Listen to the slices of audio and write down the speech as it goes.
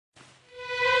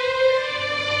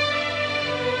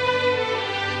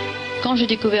Quand j'ai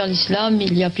découvert l'islam,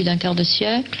 il y a plus d'un quart de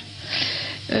siècle,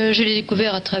 je l'ai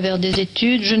découvert à travers des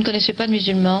études. Je ne connaissais pas de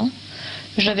musulmans.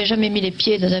 Je n'avais jamais mis les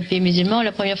pieds dans un pays musulman.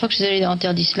 La première fois que je suis allée en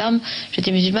terre d'islam,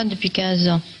 j'étais musulmane depuis 15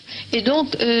 ans. Et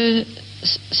donc,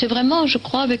 c'est vraiment, je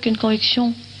crois, avec une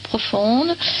conviction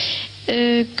profonde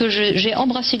que j'ai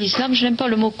embrassé l'islam. Je n'aime pas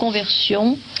le mot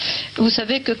conversion. Vous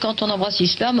savez que quand on embrasse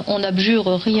l'islam, on n'abjure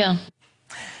rien.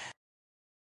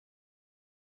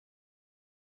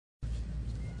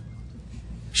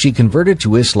 She converted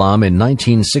to Islam in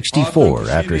 1964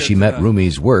 after she met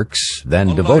Rumi's works,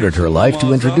 then devoted her life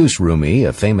to introduce Rumi,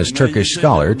 a famous Turkish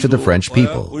scholar, to the French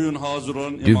people.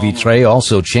 De Vitray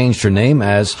also changed her name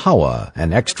as Hawa,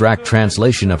 an extract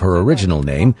translation of her original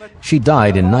name. She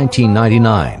died in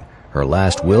 1999. Her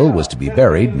last will was to be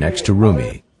buried next to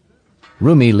Rumi.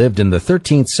 Rumi lived in the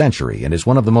 13th century and is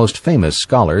one of the most famous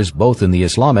scholars both in the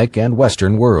Islamic and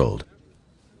Western world.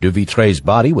 De Vitray's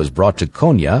body was brought to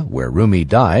Konya, where Rumi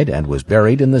died, and was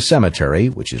buried in the cemetery,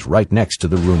 which is right next to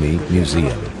the Rumi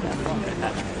Museum.